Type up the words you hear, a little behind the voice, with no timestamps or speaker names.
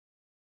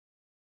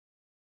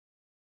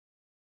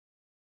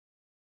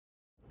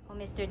Oh,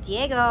 Mr.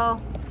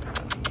 Diego.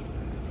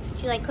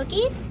 Do you like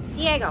cookies?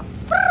 Diego,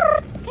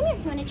 come here.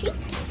 You want a treat?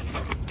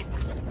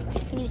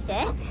 Can you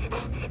sit?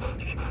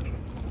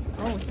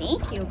 Oh,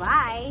 thank you.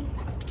 Bye.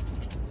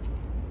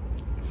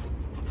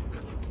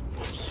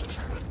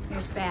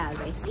 You're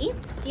spaz, I see.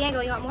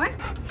 Diego, you want more?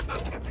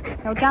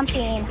 No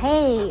jumping.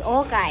 Hey,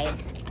 old guy.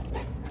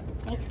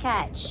 Nice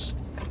catch.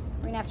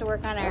 We're gonna have to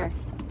work on our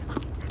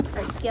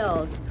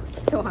skills.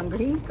 So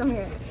hungry. Come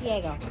here.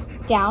 Diego.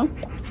 Down.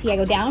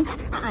 Diego, down.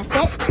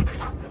 Sit.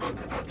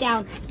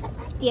 Down.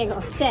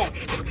 Diego, sit.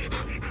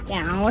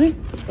 Down.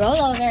 Roll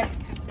over.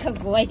 Good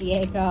boy,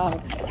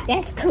 Diego.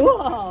 That's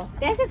cool.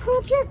 That's a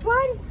cool trick,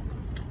 bud.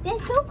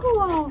 That's so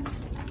cool.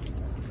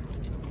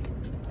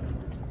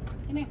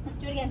 Come here. Let's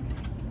do it again.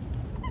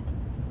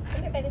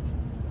 Come here, baby.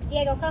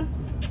 Diego, come.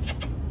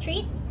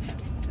 Treat.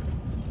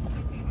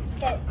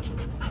 Sit.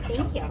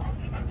 Thank you.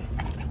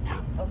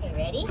 Okay,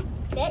 ready?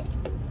 Sit.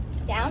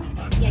 Down.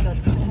 Diego.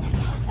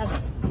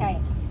 Okay, try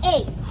it.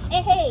 Hey,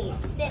 hey, hey.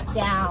 Sit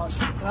down.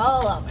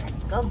 Roll over.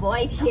 Good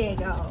boy,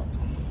 Diego.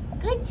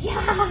 Good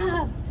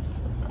job.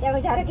 That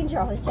was out of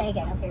control. Let's try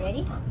again. Okay,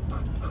 ready?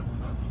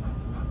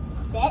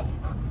 Sit.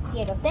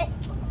 Diego, sit.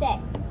 Sit.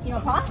 You know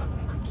paw?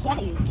 Yeah,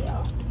 you do.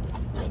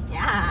 Good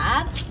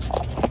job.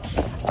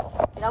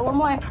 I got one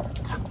more. I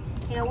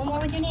got one more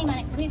with your name on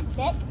it. Come here.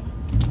 Sit.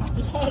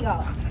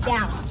 Diego.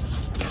 Down.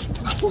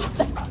 What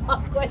the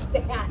fuck was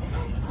that?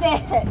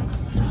 Sit.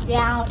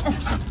 Down.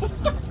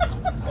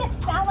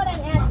 That's not what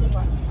I'm asking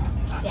for.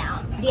 Down.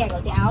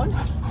 Diego, down.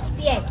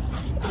 Diego.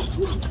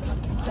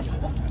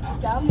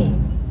 Dummy.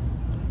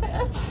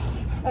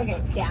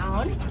 Okay,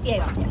 down.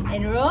 Diego.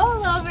 And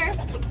roll over.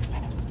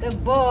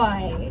 Good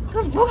boy.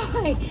 Good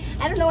boy.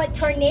 I don't know what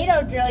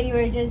tornado drill you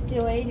were just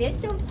doing. It's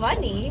so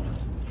funny.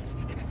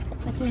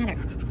 What's the matter?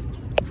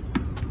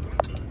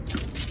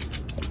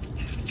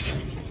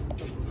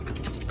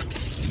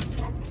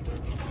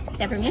 Is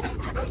that from you?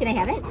 Can I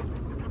have it?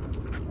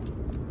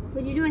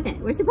 What'd you do with it?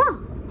 Where's the ball?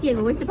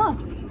 Diego, where's the ball?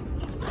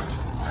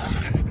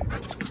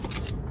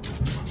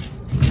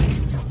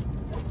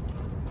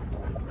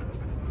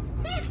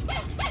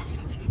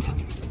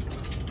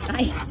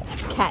 Nice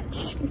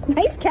catch.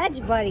 Nice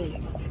catch,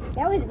 buddy.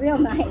 That was real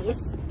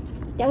nice.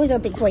 That was a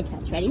big boy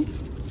catch. Ready?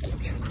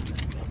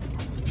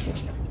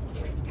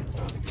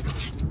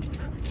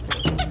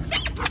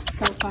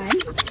 So fun.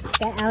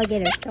 That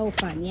alligator is so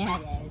fun. Yeah,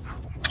 it is.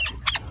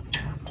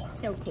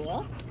 So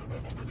cool.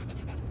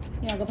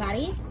 You wanna go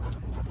potty?